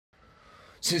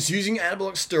Since using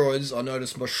anabolic steroids, I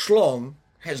noticed my schlong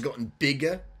has gotten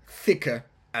bigger, thicker,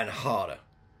 and harder.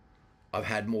 I've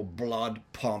had more blood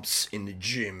pumps in the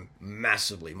gym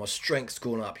massively. My strength's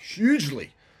gone up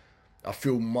hugely. I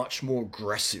feel much more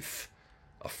aggressive.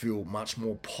 I feel much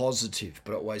more positive,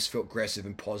 but I always felt aggressive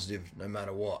and positive no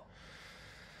matter what.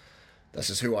 This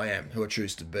is who I am, who I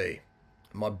choose to be.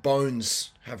 My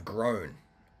bones have grown.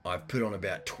 I've put on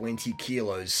about 20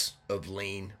 kilos of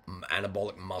lean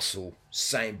anabolic muscle,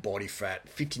 same body fat,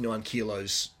 59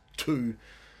 kilos to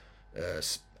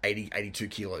 82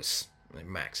 kilos,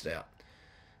 maxed out.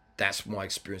 That's my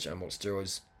experience with anabolic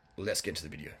steroids. Let's get into the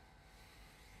video.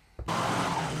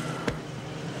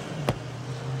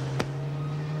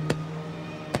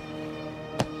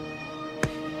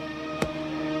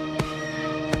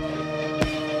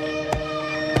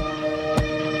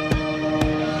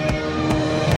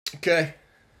 Okay,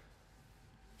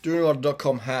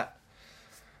 DoingRighter.com hat.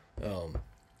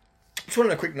 Just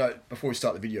wanted a quick note before we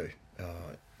start the video.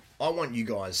 I want you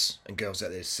guys and girls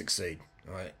out there to succeed,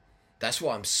 alright? That's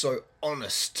why I'm so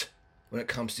honest when it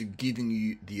comes to giving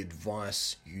you the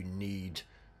advice you need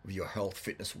with your health,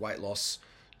 fitness, weight loss,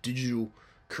 digital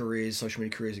careers, social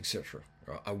media careers, etc.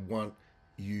 Right? I want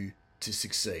you to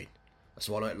succeed. That's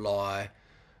why I don't lie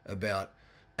about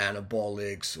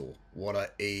anabolics or what I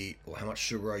eat or how much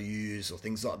sugar I use or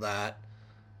things like that.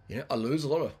 You know, I lose a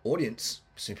lot of audience.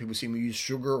 Some people see me use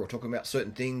sugar or talking about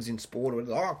certain things in sport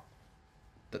or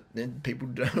but then people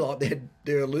don't like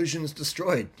their illusions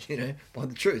destroyed, you know, by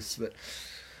the truth.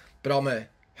 But I'm a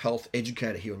health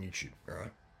educator here on YouTube,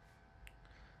 alright?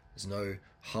 There's no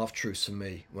half truths for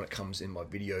me when it comes in my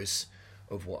videos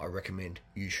of what I recommend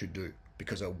you should do,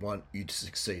 because I want you to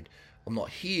succeed. I'm not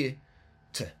here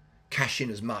to cash in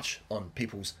as much on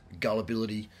people's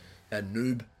gullibility and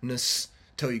noobness,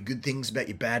 tell you good things about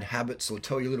your bad habits, or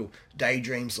tell you little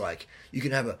daydreams like you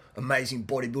can have an amazing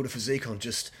bodybuilder physique on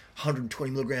just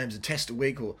 120 milligrams of test a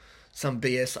week, or some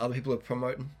BS other people are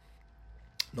promoting.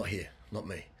 Not here, not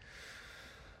me.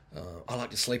 I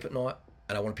like to sleep at night,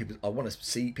 and I want to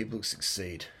see people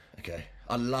succeed. Okay,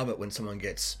 I love it when someone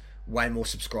gets way more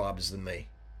subscribers than me,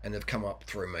 and they've come up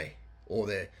through me, or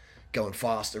they're going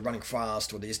fast, they're running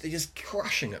fast, or they're just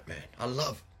crushing it, man. I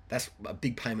love it. That's a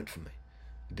big payment for me.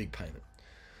 A big payment.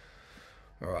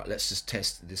 Alright, let's just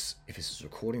test this, if this is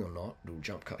recording or not. Little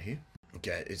jump cut here.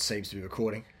 Okay, it seems to be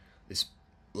recording. This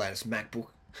latest MacBook.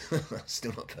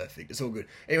 Still not perfect. It's all good.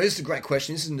 Anyway, this is a great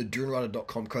question. This is in the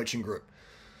DoingRighter.com coaching group.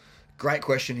 Great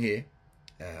question here.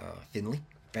 Finley.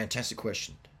 Fantastic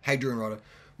question. Hey, DoingRighter.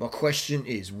 My question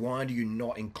is, why do you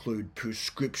not include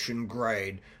prescription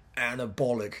grade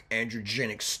anabolic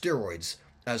androgenic steroids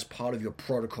as part of your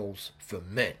protocols for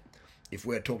men? If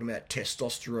we're talking about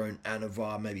testosterone,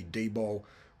 Anavar, maybe D-Bol,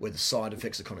 where the side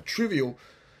effects are kind of trivial,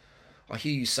 I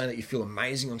hear you saying that you feel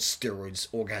amazing on steroids,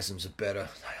 orgasms are better,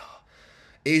 they are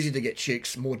easy to get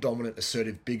chicks, more dominant,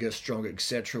 assertive, bigger, stronger,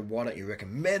 etc. Why don't you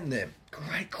recommend them?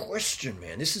 Great question,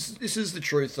 man. This is the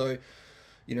truth, though.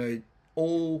 You know,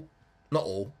 not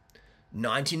all,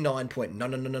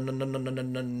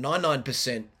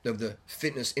 99.99% of the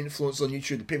fitness influencers on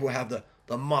YouTube, the people who have the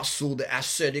muscle, the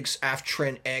ascetics,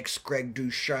 Trent X, Greg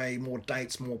Douchet, more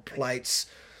dates, more plates,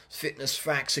 fitness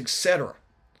facts, etc.,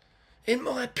 in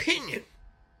my opinion,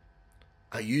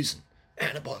 are using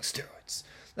anabolic steroids.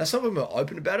 Now, some of them are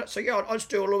open about it, so yeah, I just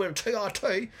do a little bit of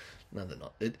TRT. No, they're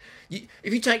not. If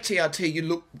you take TRT, you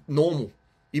look normal.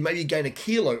 You maybe gain a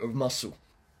kilo of muscle.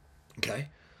 Okay?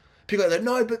 People are like,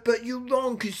 no, but you're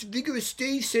wrong, because Vigorous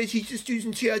Steve says he's just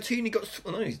using TRT and he got...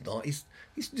 Well, no, he's not. He's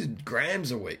just grams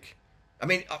a week. I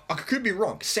mean, I could be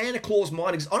wrong. Santa Claus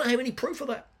might exist. I don't have any proof of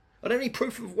that. I don't have any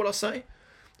proof of what I say.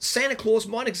 Santa Claus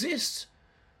might exist.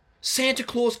 Santa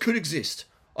Claus could exist.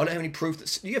 I don't have any proof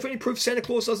that... Do you have any proof Santa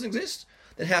Claus doesn't exist?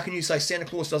 Then how can you say Santa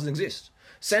Claus doesn't exist?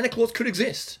 Santa Claus could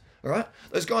exist, all right?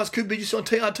 Those guys could be just on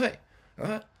TRT, all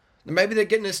right? Maybe they're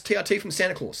getting this TRT from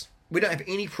Santa Claus. We don't have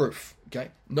any proof, okay?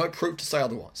 No proof to say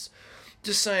otherwise.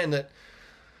 Just saying that,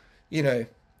 you know...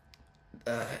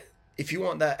 if you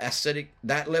want that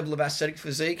level of aesthetic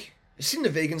physique, it's in the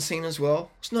vegan scene as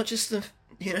well. It's not just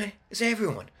it's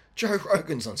everyone. Joe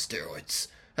Rogan's on steroids.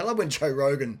 I love when Joe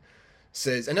Rogan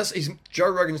says, and Joe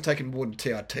Rogan's taken more than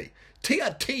TRT.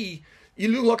 TRT, you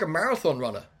look like a marathon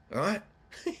runner, all right?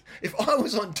 If I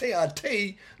was on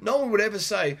TRT, no one would ever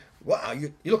say, wow,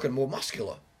 you're looking more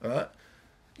muscular, all right?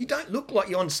 You don't look like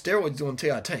you're on steroids doing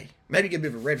TRT. Maybe get a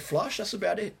bit of a red flush, that's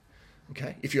about it,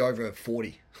 okay? If you're over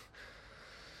 40.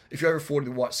 If you're over 40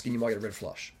 with white skin, you might get a red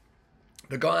flush.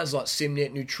 But guys like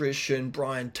Simnet Nutrition,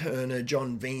 Brian Turner,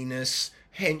 John Venus,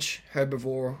 Hench,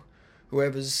 Herbivore,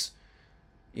 whoever's,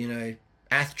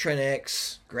 Athtren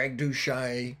X, Greg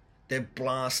Doucet, they're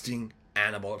blasting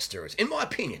anabolic steroids. In my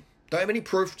opinion. Don't have any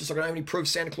proof, just like I don't have any proof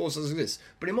Santa Claus does this.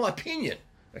 But in my opinion,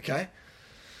 okay?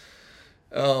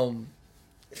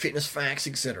 Fitness facts,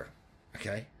 etc.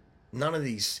 Okay? None of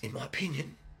these, in my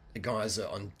opinion, the guys are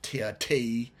on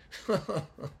TRT.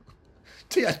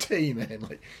 TRT, man.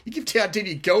 Like, you give TRT to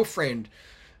your girlfriend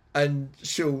and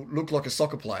she'll look like a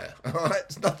soccer player.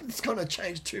 Alright? Nothing's going to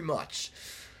change too much.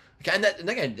 Okay, and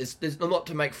again, there's not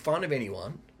to make fun of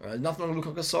anyone. Right? Nothing wrong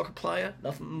looking like a soccer player.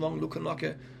 Nothing wrong looking like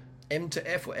a M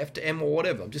to F or F to M or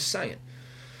whatever. I'm just saying.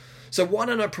 So why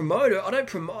don't I promote it? I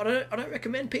don't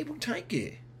recommend people take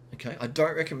it. Okay, I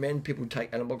don't recommend people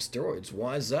take anabolic steroids.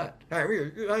 Why is that? Hey,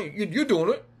 you're doing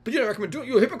it, but you don't recommend doing it.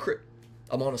 You're a hypocrite.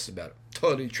 I'm honest about it.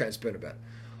 Totally transparent about it.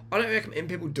 I don't recommend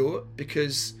people do it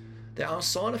because there are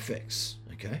side effects.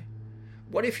 Okay,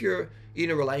 what if you're in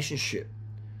a relationship?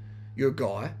 You're a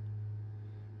guy,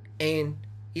 and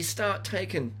you start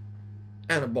taking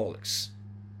anabolics,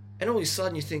 and all of a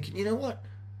sudden you're thinking, you know what?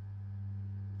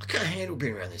 I can't handle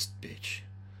being around this bitch.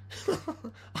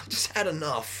 I just had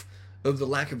enough of the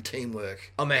lack of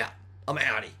teamwork. I'm out. I'm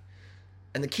outie.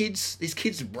 And these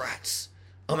kids are brats.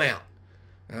 I'm out.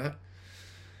 Right?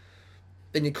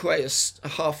 Then you create a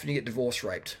huff and you get divorce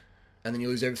raped. And then you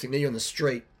lose everything. Then you're on the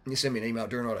street and you send me an email,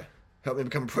 Duranotta, help me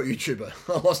become a pro YouTuber.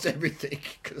 I lost everything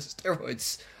because of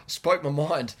steroids. I spoke my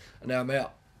mind and now I'm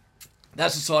out.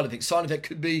 That's the side effect. Side effect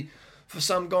could be, for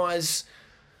some guys,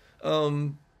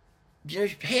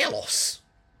 hair loss.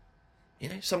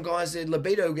 Some guys, their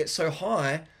libido gets so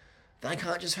high, they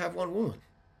can't just have one woman.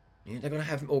 They're going to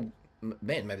have, or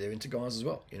men, maybe they're into guys as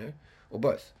well, or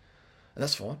both. And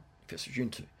that's fine, if that's what you're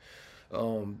into.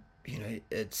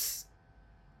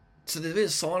 So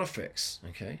there's side effects,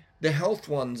 okay? The health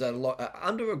ones are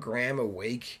under a gram a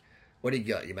week. What do you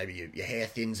got? Maybe your hair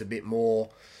thins a bit more.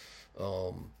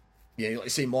 You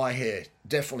see my hair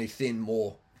definitely thin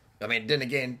more. I mean, then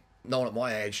again, no one at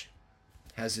my age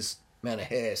has this amount of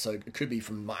hair, so it could be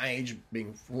from my age,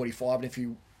 being 45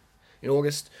 in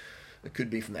August. It could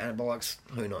be from the anabolics.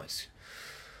 Who knows?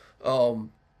 But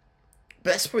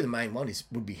that's probably the main one.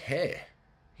 Would be hair.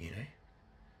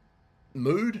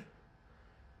 Mood.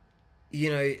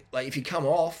 Like if you come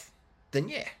off, then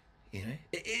yeah.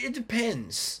 It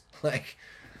depends. Like,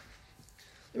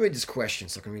 let me read this question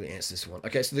so I can really answer this one.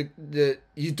 Okay, so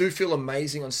you do feel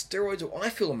amazing on steroids, or I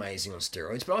feel amazing on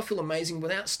steroids, but I feel amazing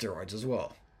without steroids as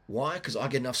well. Why? Because I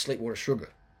get enough sleep, water, sugar.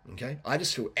 Okay, I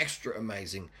just feel extra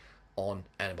amazing on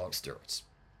anabolic steroids.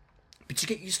 But you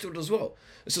get used to it as well.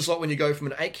 It's just like when you go from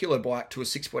an 8 kilo bike to a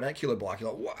 6.8 kilo bike.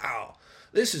 You're like, wow,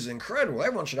 this is incredible.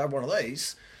 Everyone should have one of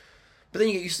these. But then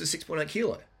you get used to the 6.8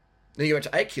 kilo. Then you go to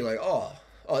 8 kilo.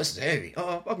 Oh, this is heavy.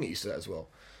 Oh, I can get used to that as well.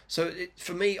 So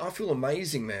for me, I feel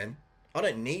amazing, man. I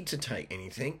don't need to take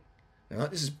anything. Right?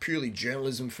 This is purely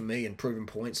journalism for me and proving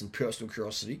points and personal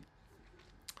curiosity.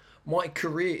 My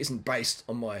career isn't based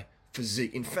on my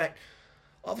physique. In fact,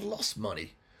 I've lost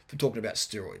money for talking about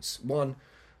steroids. One,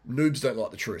 noobs don't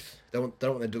like the truth. They don't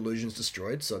want their delusions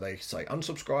destroyed, so they say,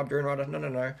 unsubscribe, Duranotta.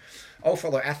 No. I'll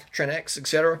follow Athtren X,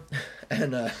 etc.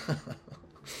 And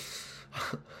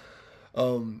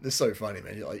it's so funny,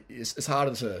 man. Like, it's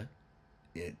harder to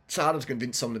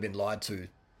convince someone they've been lied to.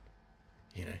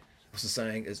 What's the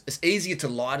saying? It's easier to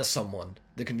lie to someone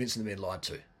than convincing them they've been lied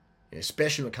to.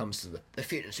 Especially when it comes to the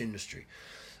fitness industry.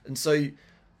 And so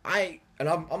I'm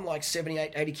like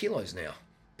 78, 80 kilos now.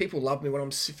 People love me when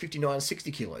I'm 59,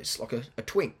 60 kilos, like a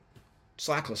twink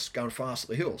cyclist going fast at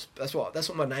the hills. That's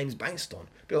what my name's based on.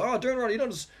 People are like, Duranotta,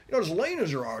 you're not as lean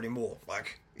as you are anymore.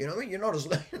 Like, you're not as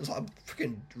lean as I'm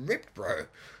freaking ripped, bro.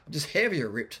 I'm just heavier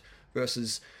ripped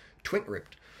versus twink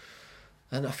ripped.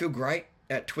 And I feel great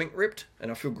at twink ripped,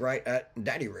 and I feel great at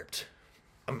daddy ripped.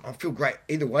 I feel great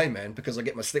either way, man, because I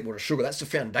get my sleep, water, sugar. That's the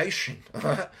foundation, all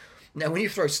right? Now, when you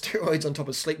throw steroids on top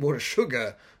of sleep, water,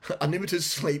 sugar, unlimited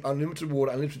sleep, unlimited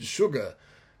water, unlimited sugar,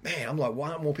 man, I'm like, why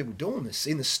aren't more people doing this?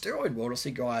 In the steroid world, I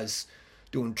see guys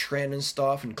doing tren and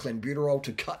stuff and clenbuterol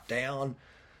to cut down,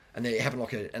 and they're having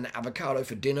like an avocado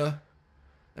for dinner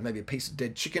and maybe a piece of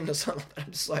dead chicken or something.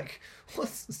 I'm just like, you're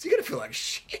going to feel like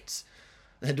shit.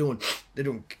 They're doing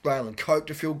Grail and Coke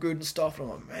to feel good and stuff, and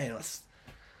I'm like, man,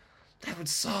 that would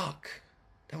suck.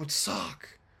 That would suck.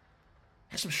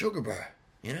 Have some sugar, bro.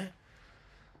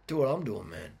 Do what I'm doing,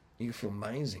 man. You feel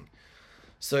amazing.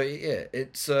 So yeah,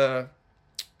 it's so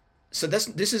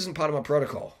this isn't part of my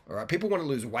protocol. All right, people want to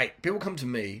lose weight. People come to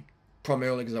me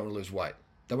primarily because they want to lose weight.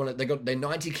 They're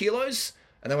 90 kilos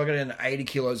and they want to go down to 80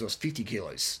 kilos or 50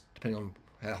 kilos, depending on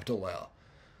how tall they are.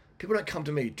 People don't come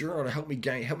to me, Duranotta, help me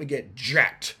get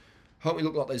jacked, help me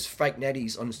look like those fake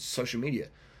natties on social media.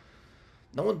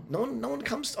 No one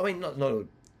comes. I mean, not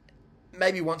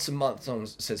maybe once a month, someone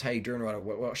says, "Hey, doing right?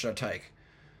 What should I take?"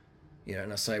 You know,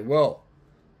 and I say, "Well,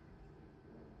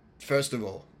 first of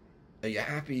all, are you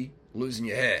happy losing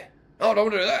your hair?" "Oh, don't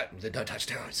want to do that." "Then don't touch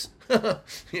steroids."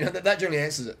 You know, that generally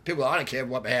answers it. People, I don't care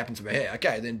what happened to my hair.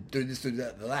 Okay, then do this, do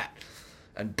that, do that,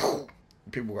 and poof,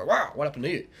 people go, "Wow, what happened to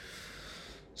you?"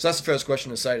 So that's the first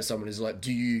question to say to someone is like,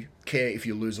 "Do you care if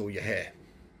you lose all your hair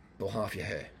or half your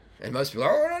hair?" And most people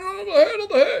are, "Oh, no, the hair, not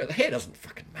the hair." The hair doesn't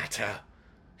fucking matter.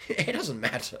 It doesn't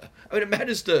matter. I mean, it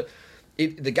matters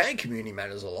if the gay community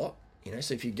matters a lot. You know,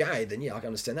 so if you're gay, then yeah, I can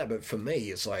understand that. But for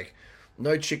me, it's like,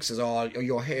 no chick says, "Oh,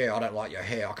 your hair, I don't like your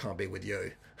hair, I can't be with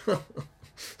you."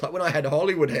 Like when I had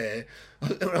Hollywood hair,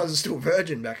 when I was still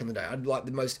virgin back in the day, I had like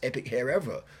the most epic hair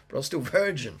ever, but I was still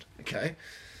virgin, okay?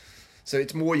 So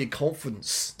it's more your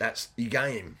confidence, that's your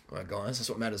game, right, guys? That's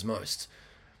what matters most.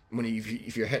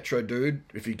 If you're a hetero dude,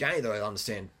 if you're gay though, I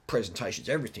understand presentation's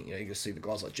everything. You know, you can see the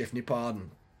guys like Jeff Nippard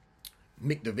and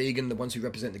Mick the Vegan, the ones who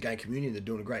represent the gay community, they're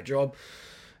doing a great job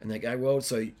in the gay world.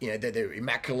 So, you know, they're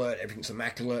immaculate, everything's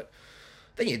immaculate.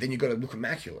 Then you've got to look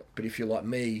immaculate. But if you're like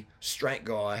me, straight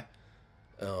guy,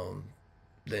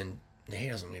 then it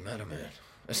doesn't really matter, man.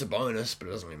 It's a bonus, but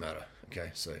it doesn't really matter. Okay,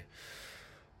 so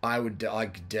I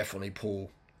could definitely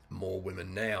pull more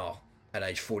women now at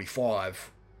age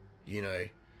 45, you know,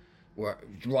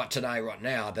 right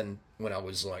now, than when I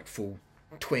was like full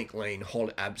twinkling,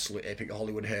 absolute epic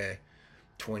Hollywood hair,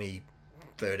 20,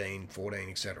 13, 14,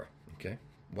 etc. Okay,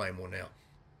 way more now.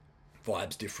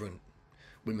 Vibes different.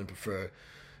 Women prefer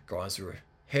guys who are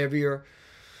heavier.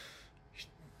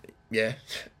 Yeah,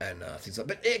 and things like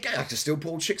that. But again, I could still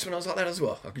pull chicks when I was like that as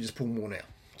well. I could just pull more now.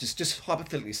 Just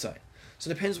hypothetically say. So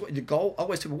it depends what your goal. I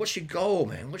always tell people, what's your goal,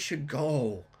 man? What's your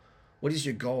goal? What is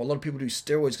your goal? A lot of people do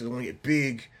steroids because they want to get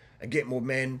big and get more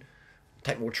men,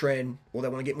 take more trend, or they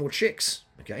want to get more chicks.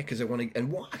 Okay, because they want to.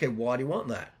 And why? Okay, why do you want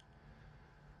that?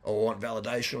 I want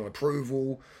validation or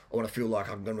approval. I want to feel like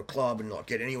I can go to a club and not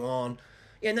get anyone.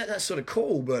 Yeah, and that's sort of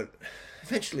cool, but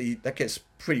eventually that gets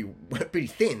pretty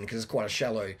thin because it's quite a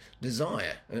shallow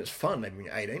desire. And it's fun maybe when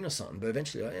you're 18 or something, but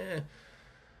eventually, like,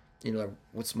 you know,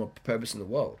 what's my purpose in the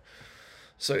world?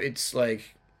 So it's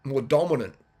like more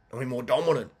dominant. I mean, more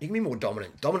dominant. You can be more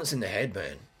dominant. Dominance in the head,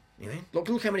 man. You know,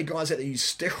 look how many guys out there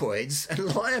use steroids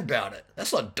and lie about it.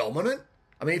 That's not dominant.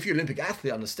 I mean, if you're an Olympic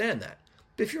athlete, I understand that.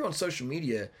 But if you're on social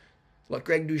media, like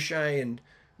Greg Douchet and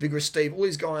Vigorous Steve, all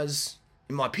these guys,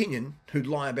 in my opinion, who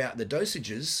lie about the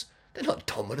dosages, they're not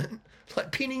dominant.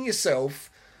 Like pinning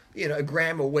yourself, you know, a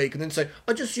gram a week and then say,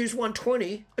 I just use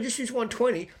 120.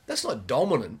 That's not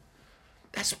dominant.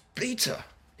 That's beta,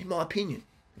 in my opinion.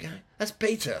 Okay? That's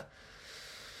beta.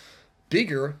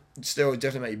 Bigger, steroids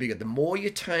definitely make you bigger. The more you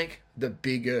take, the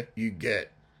bigger you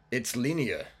get. It's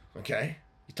linear, okay?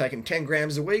 You're taking 10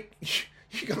 grams a week,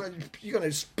 you're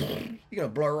gonna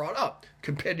blow right up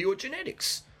compared to your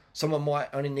genetics. Someone might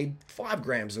only need 5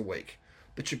 grams a week,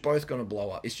 but you're both gonna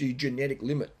blow up. It's your genetic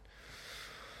limit.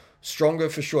 Stronger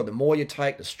for sure. The more you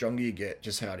take, the stronger you get.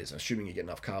 Just how it is. Assuming you get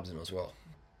enough carbs in as well.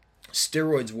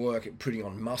 Steroids work at putting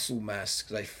on muscle mass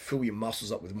because they fill your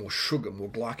muscles up with more sugar, more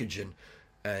glycogen,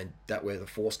 and that's where the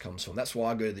force comes from. That's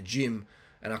why I go to the gym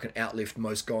and I can outlift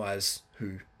most guys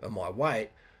who are my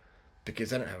weight because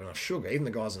they don't have enough sugar. Even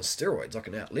the guys on steroids, I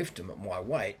can outlift them at my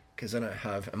weight because they don't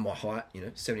have, and my height, you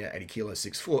know, 78, 80 kilos,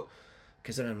 6 foot,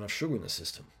 because they don't have enough sugar in the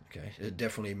system. Okay, it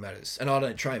definitely matters. And I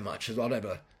don't train much. I don't have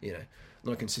a, you know,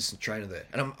 not a consistent trainer there.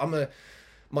 And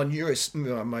my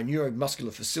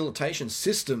neuromuscular facilitation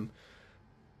system,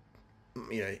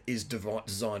 you know, is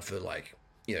designed for like,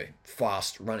 you know,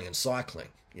 fast running and cycling,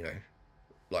 you know,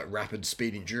 like rapid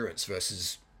speed endurance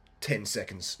versus 10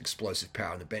 seconds explosive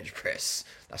power in the bench press.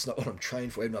 That's not what I'm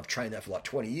trained for. Even though I've trained that for like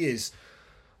 20 years,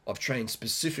 I've trained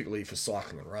specifically for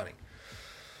cycling and running.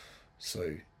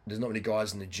 So there's not many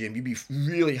guys in the gym. You'd be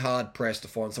really hard pressed to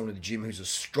find someone in the gym who's as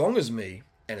strong as me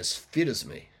and as fit as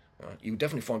me. Right? You would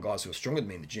definitely find guys who are stronger than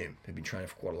me in the gym, who've been training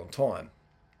for quite a long time.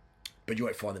 But you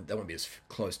won't find them, they won't be as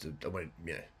close to, they won't,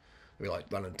 you know, they'll be like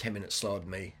running 10 minutes slower than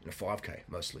me in a 5K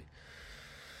mostly.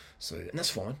 So, and that's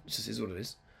fine. It just is what it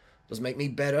is. Doesn't make me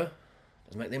better.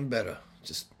 Doesn't make them better. It's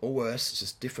just, or worse, it's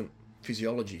just different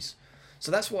physiologies.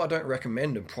 So that's why I don't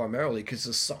recommend them primarily, because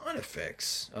the side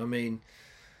effects, I mean,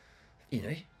 you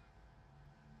know,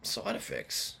 side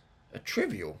effects are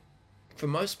trivial for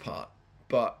most part,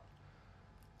 but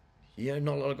you know,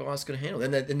 not a lot of guys can handle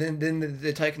it. And then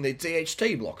they're taking their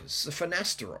DHT blockers, the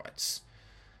finasterides,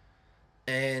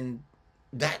 and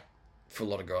that for a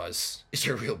lot of guys is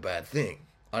a real bad thing.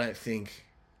 I don't think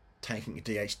taking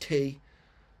DHT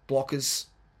blockers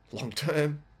long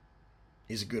term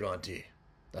is a good idea.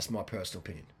 That's my personal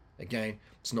opinion. Again,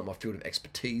 it's not my field of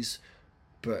expertise,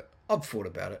 but I've thought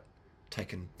about it,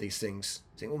 taking these things,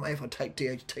 thinking, well, maybe if I take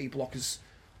DHT blockers,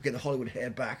 I'll get the Hollywood hair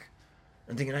back,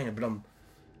 and thinking, hang on, but I'm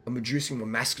reducing my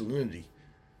masculinity,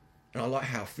 and I like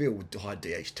how I feel with high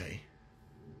DHT.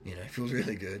 You know, it feels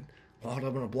really good. Why would I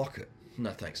want to block it?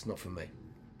 No thanks, not for me.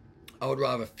 I would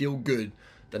rather feel good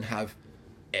than have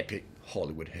epic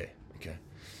Hollywood hair, okay?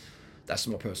 That's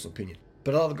my personal opinion.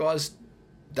 But other guys,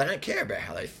 they don't care about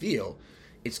how they feel.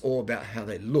 It's all about how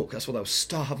they look. That's why they'll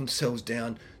starve themselves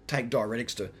down, take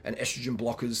diuretics and estrogen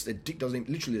blockers. Their dick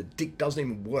doesn't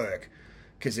even work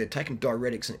because they're taking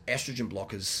diuretics and estrogen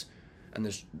blockers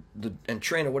and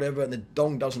train or whatever, and the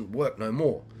dong doesn't work no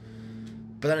more.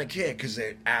 But they don't care because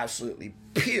they're absolutely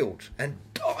peeled and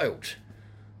dialed.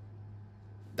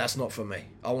 That's not for me.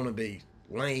 I want to be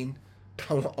lean,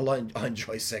 but I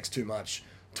enjoy sex too much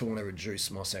to want to reduce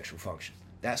my sexual function.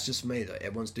 That's just me though.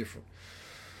 Everyone's different.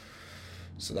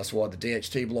 So that's why the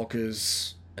DHT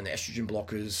blockers and the estrogen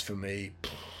blockers for me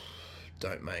they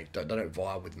don't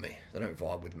vibe with me. They don't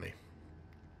vibe with me.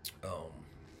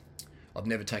 I've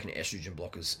never taken estrogen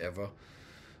blockers ever.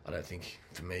 I don't think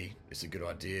for me it's a good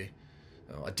idea.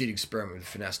 I did experiment with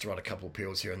finasteride, a couple of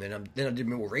pills here and then. Then I did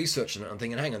more research on it. I'm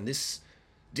thinking, hang on, this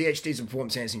DHT is a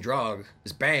performance-enhancing drug.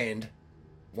 It's banned.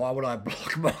 Why would I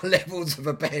block my levels of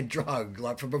a banned drug,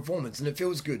 like for performance? And it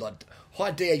feels good. Like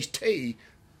high DHT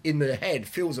in the head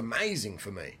feels amazing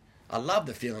for me. I love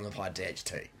the feeling of high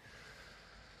DHT.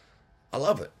 I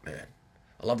love it, man.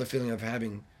 I love the feeling of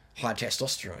having high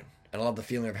testosterone. And I love the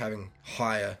feeling of having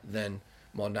higher than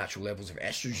my natural levels of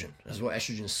estrogen. That's why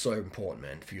estrogen is so important,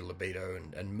 man, for your libido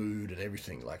and mood and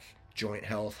everything, like joint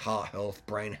health, heart health,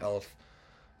 brain health.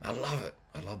 I love it.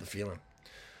 I love the feeling.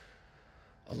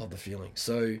 I love the feeling.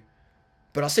 So,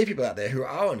 but I see people out there who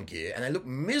are on gear and they look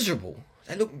miserable.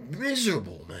 They look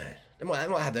miserable, man. They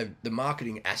might have the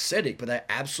marketing aesthetic, but they're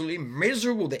absolutely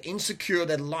miserable. They're insecure.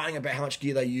 They're lying about how much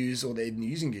gear they use or they're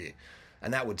using gear.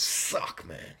 And that would suck,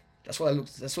 man. That's why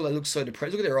they look so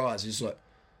depressed. Look at their eyes. It's just like,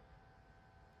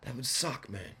 that would suck,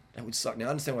 man. That would suck. Now, I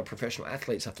understand why professional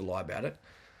athletes have to lie about it,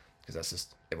 because that's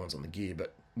just, everyone's on the gear.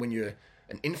 But when you're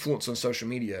an influencer on social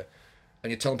media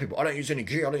and you're telling people, I don't use any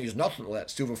gear, I don't use nothing like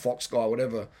that, Silver Fox guy,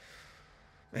 whatever,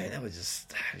 man, that would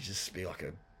just be like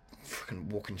a fucking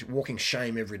walking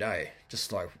shame every day.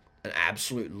 Just like an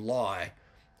absolute lie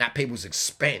at people's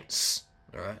expense.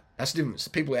 All right? That's the difference.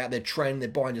 People out there training, they're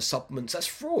buying your supplements. That's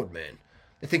fraud, man.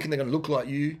 They're thinking they're going to look like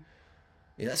you.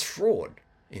 Yeah, that's fraud,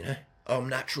 you know. Oh, I'm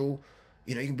natural.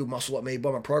 You know, you can build muscle like me,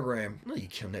 buy my program. No, you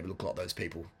can never look like those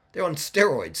people. They're on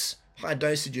steroids, high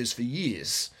dosages for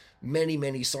years, many,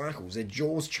 many cycles. Their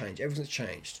jaws change. Everything's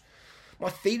changed. My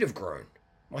feet have grown.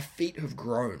 My feet have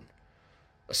grown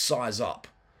a size up.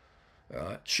 All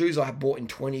right? Shoes I bought in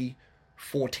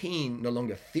 2014 no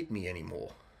longer fit me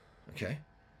anymore. Okay?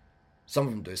 Some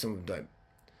of them do, some of them don't.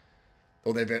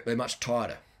 Or they're much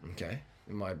tighter. Okay?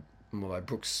 In my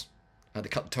Brooks, I had to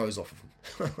cut the toes off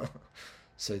of them.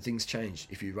 So things change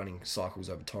if you're running cycles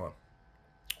over time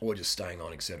or just staying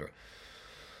on, etc.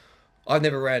 I've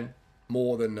never ran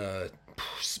more than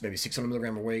maybe 600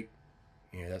 milligram a week.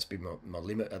 You know, that's been my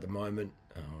limit at the moment.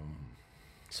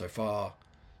 So far,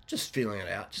 just feeling it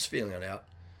out.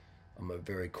 I'm a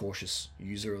very cautious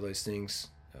user of those things.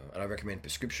 And I recommend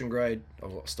prescription grade. A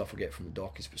lot of stuff I get from the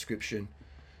doc is prescription,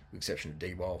 with the exception of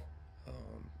D-Bol,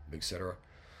 etc.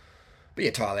 But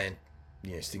yeah, Thailand,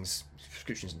 you know, things,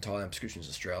 prescriptions in Thailand, prescriptions in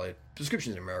Australia,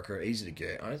 prescriptions in America are easy to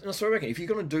get. And so I reckon if you're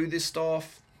going to do this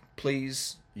stuff,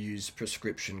 please use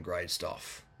prescription grade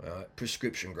stuff.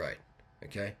 Prescription grade,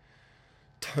 okay?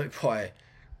 Don't buy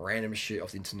random shit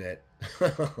off the internet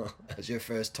as your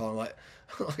first time. Like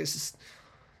it's just,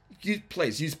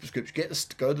 please use prescription.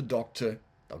 Go to the doctor.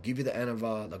 They'll give you the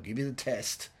Anavar. They'll give you the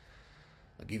test.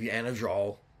 They'll give you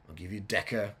Anadrol. They'll give you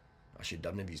Deca.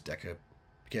 I've never used Deca.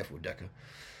 Be careful with Deca.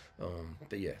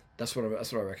 But yeah, that's what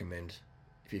I recommend.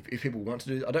 If people want to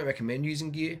do it, I don't recommend using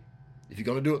gear. If you're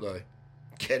going to do it though,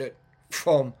 get it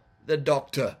from the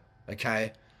doctor.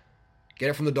 Okay, get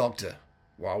it from the doctor.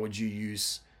 Why would you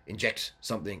inject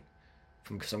something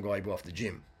from some guy you bought off the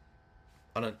gym?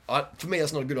 For me,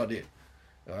 that's not a good idea.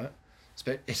 All right,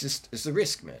 it's a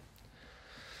risk, man.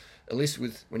 At least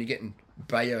when you're getting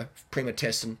Bayer Prima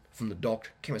Tessin from the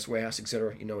doc, Chemist Warehouse,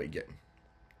 etc., you know what you're getting.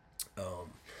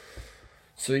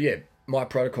 So yeah, my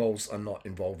protocols are not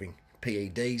involving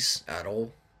PEDs at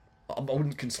all. I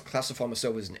wouldn't classify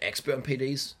myself as an expert on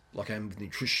PEDs, like I am with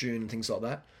nutrition and things like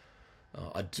that.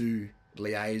 I do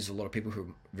liaise with a lot of people who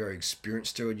are very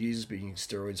experienced steroid users, been using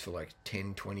steroids for like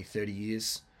 10, 20, 30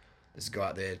 years. There's a guy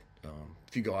out there,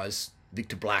 a few guys,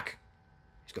 Victor Black,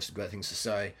 He's got some great things to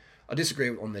say. I disagree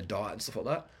on their diet and stuff like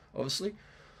that, obviously.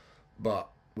 But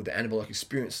with the anabolic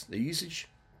experience, the usage,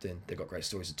 then they've got great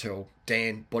stories to tell.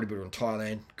 Dan, bodybuilder in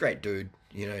Thailand, great dude.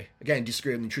 Again,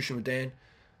 disagree with nutrition with Dan,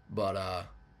 but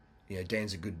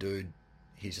Dan's a good dude.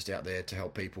 He's just out there to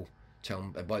help people. Tell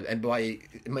him, and by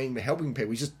helping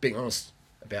people, he's just being honest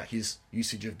about his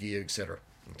usage of gear, etc.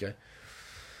 Okay,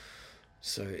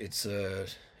 so it's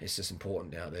just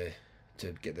important out there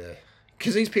to get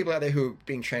because these people out there who are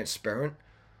being transparent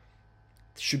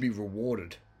should be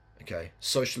rewarded. Okay,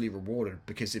 socially rewarded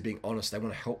because they're being honest. They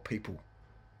want to help people.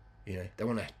 They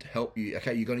want to help you.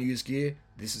 Okay, you're going to use gear.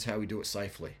 This is how we do it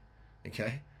safely.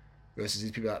 Okay, versus these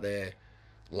people out there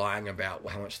lying about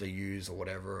how much they use or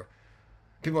whatever.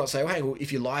 People might say, well,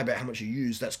 if you lie about how much you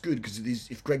use, that's good, because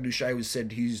if Greg Doucet was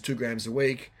said he uses 2 grams a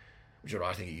week, which is what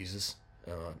I think he uses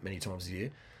many times a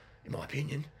year, in my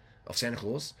opinion, of Santa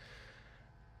Claus,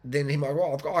 then he might,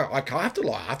 I can't have to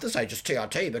lie. I have to say just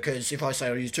TRT, because if I say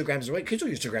I use 2 grams a week, kids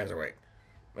will use 2 grams a week.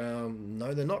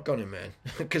 No, they're not going to, man.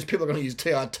 Because people are going to use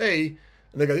TRT,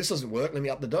 and they go, this doesn't work, let me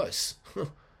up the dose. So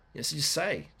just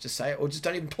say it, or just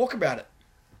don't even talk about it.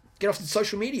 Get off the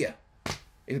social media.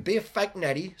 Either be a fake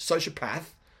natty,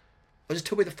 sociopath, or just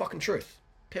tell me the fucking truth.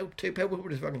 Tell people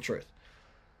the fucking truth.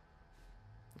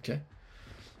 Okay?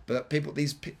 But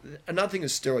another thing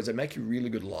is steroids, they make you a really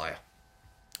good liar.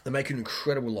 They make you an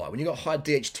incredible liar. When you got high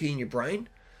DHT in your brain,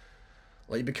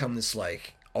 you become this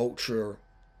ultra,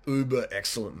 uber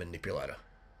excellent manipulator.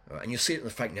 Right? And you see it in the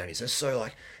fake natties. They're so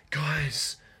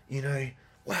guys,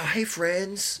 wow, hey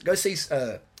friends. Go see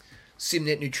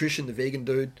Simnet Nutrition, the vegan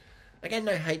dude. Again,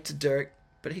 no hate to Derek,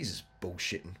 but he's just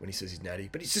bullshitting when he says he's natty.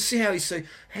 But it's just see how he's so,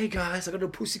 hey guys, I got a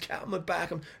pussy cat on my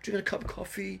back, I'm drinking a cup of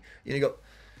coffee. In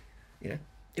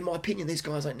my opinion, these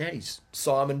guys ain't natties.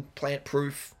 Simon, Plant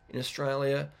Proof in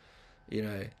Australia,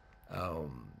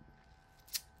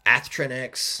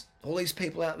 Athtrenex, all these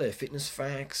people out there, Fitness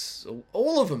Facts,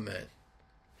 all of them, man.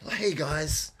 Hey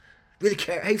guys, really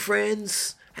care. Hey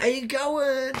friends, how you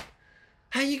going?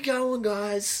 How you going,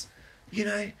 guys?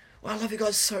 I love you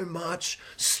guys so much.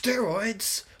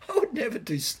 Steroids? I would never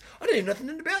do. I don't know nothing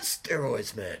about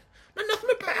steroids, man. Know nothing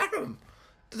about them.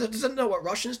 Does that know what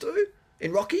Russians do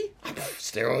in Rocky?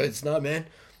 Steroids? No, man.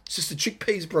 It's just the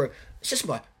chickpeas, bro. It's just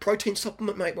my protein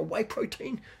supplement, mate. My whey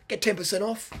protein. Get 10%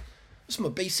 off. It's my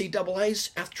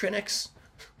BCAAs, Athtrenex.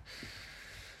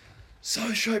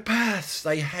 Sociopaths.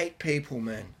 They hate people,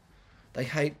 man. They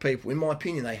hate people. In my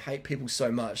opinion, they hate people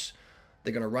so much.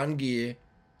 They're going to run gear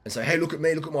and say, hey, look at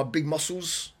me, look at my big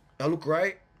muscles. I look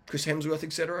great. Chris Hemsworth,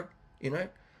 etc.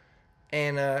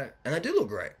 And they do look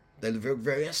great. They look very,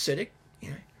 very aesthetic. A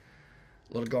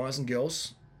lot of guys and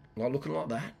girls like looking like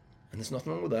that. And there's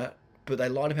nothing wrong with that. But they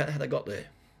lied about how they got there.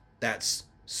 That's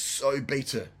so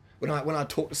beta. When I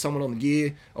talk to someone on the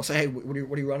gear, I'll say, hey, what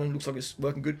are you running? Looks like it's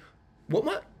working good. What,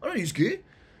 mate? I don't use gear.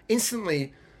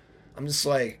 Instantly, I'm just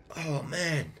like, oh,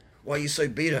 man, why are you so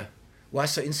beta? Why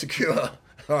so insecure?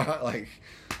 All right,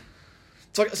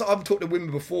 so I've talked to women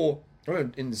before. I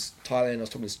remember in Thailand, I was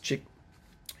talking to this chick.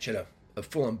 She had a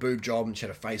full-on boob job and she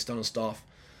had a face done and stuff.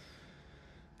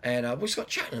 And we just got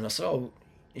chatting, and I said, oh,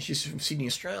 and she's from Sydney,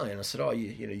 Australia. And I said, oh,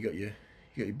 you got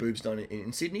your boobs done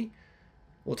in Sydney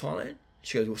or Thailand?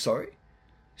 She goes, well, sorry,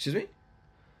 excuse me. And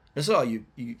I said, oh, you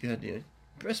had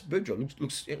breast boob job.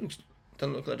 Doesn't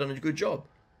look like I've done a good job.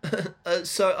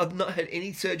 So I've not had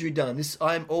any surgery done.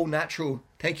 I am all natural.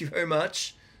 Thank you very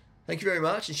much. Thank you very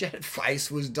much. And she had face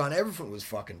was done. Everything was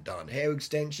fucking done. Hair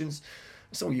extensions.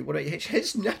 So what are you? She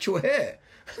has natural hair.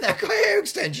 They've got hair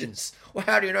extensions. Well,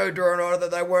 how do you know, Dorado,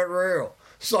 that they weren't real?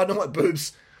 So I know what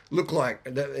boobs look like.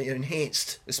 They're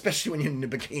enhanced, especially when you're in a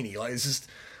bikini. It's just,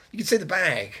 you can see the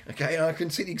bag, okay? And I can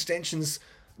see the extensions,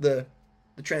 the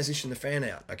transition, the fan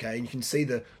out, okay? And you can see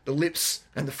the lips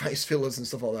and the face fillers and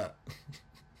stuff like that.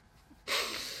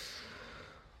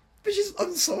 But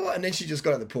I'm sorry, and then she just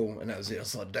got out of the pool, and that was it. I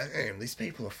was like, damn, these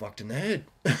people are fucked in the head.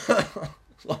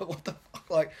 What the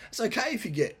fuck? It's okay if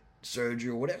you get surgery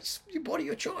or whatever. It's your body,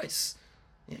 your choice.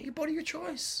 Your body, your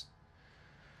choice.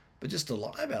 But just to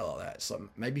lie about all that, it's like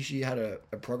maybe she had a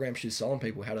program she's selling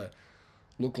people how to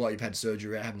look like you've had surgery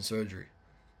without having surgery.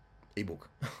 Ebook.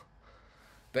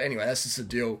 But anyway, that's just the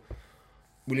deal.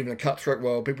 We live in a cutthroat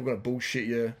world. People are going to bullshit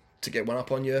you to get one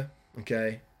up on you,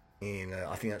 okay? And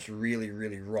I think that's really,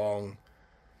 really wrong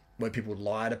when people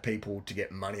lie to people to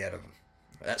get money out of them.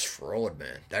 That's fraud,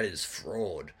 man. That is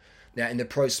fraud. Now, in the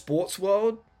pro sports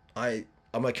world, I'm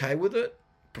okay with it.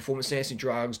 Performance enhancing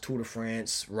drugs, Tour de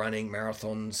France, running,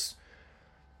 marathons.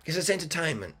 Because it's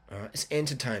entertainment, all right? It's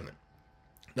entertainment.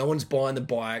 No one's buying the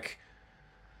bike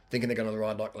thinking they're going to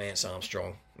ride like Lance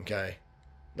Armstrong, okay?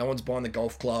 No one's buying the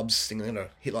golf clubs thinking they're going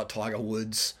to hit like Tiger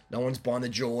Woods. No one's buying the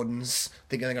Jordans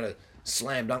thinking they're going to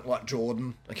slam dunk like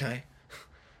Jordan, okay?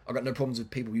 I've got no problems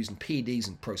with people using PEDs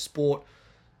in pro sport.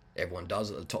 Everyone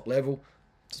does it at the top level.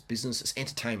 It's business, it's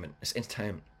entertainment. It's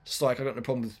entertainment. Just like I've got no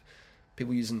problem with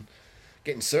people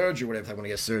getting surgery or whatever they want to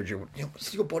get surgery. You know,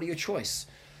 it's your body, your choice.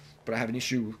 But I have an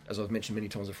issue, as I've mentioned many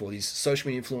times before, these social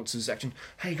media influencers acting,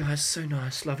 hey guys, so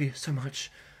nice, love you so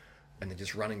much. And they're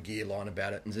just running gear line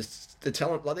about it. And they're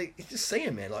telling, like, they just see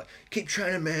him, man. Like, keep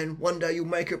training, man. One day you'll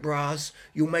make it, bras.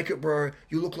 You'll make it, bro.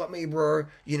 You look like me, bro.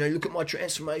 You know, look at my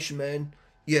transformation, man.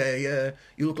 Yeah.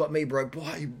 You look like me, bro.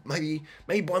 Boy, maybe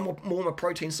buy more of my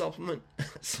protein supplement.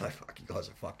 So, fuck, you guys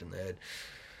are fucked in the head.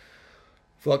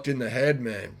 Fucked in the head,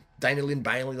 man. Dana Lynn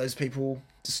Bailey, those people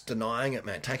just denying it,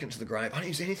 man. Taking it to the grave. I don't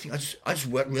use anything. I just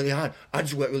work really hard.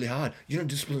 You don't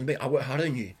discipline me. I work harder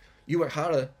than you. You work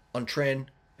harder on Tren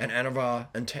and Anavar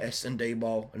and Tess and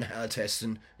D-Bol and Halotest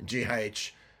and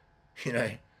GH, you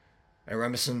know, and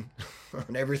Ramison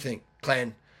and everything.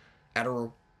 Clan,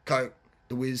 Adderall, Coke,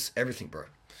 The Wiz, everything, bro.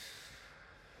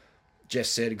 Jeff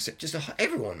said, except just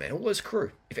everyone, man, all those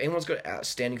crew. If anyone's got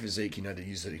outstanding physique, you know they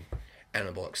use the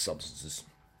anabolic substances.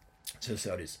 So that's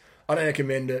how it is. I don't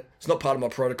recommend it. It's not part of my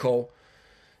protocol.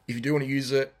 If you do want to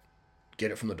use it,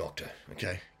 get it from the doctor,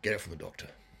 okay? Get it from the doctor.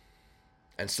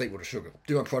 And sleep with a sugar.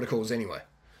 Do my protocols anyway,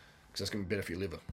 because that's going to be better for your liver.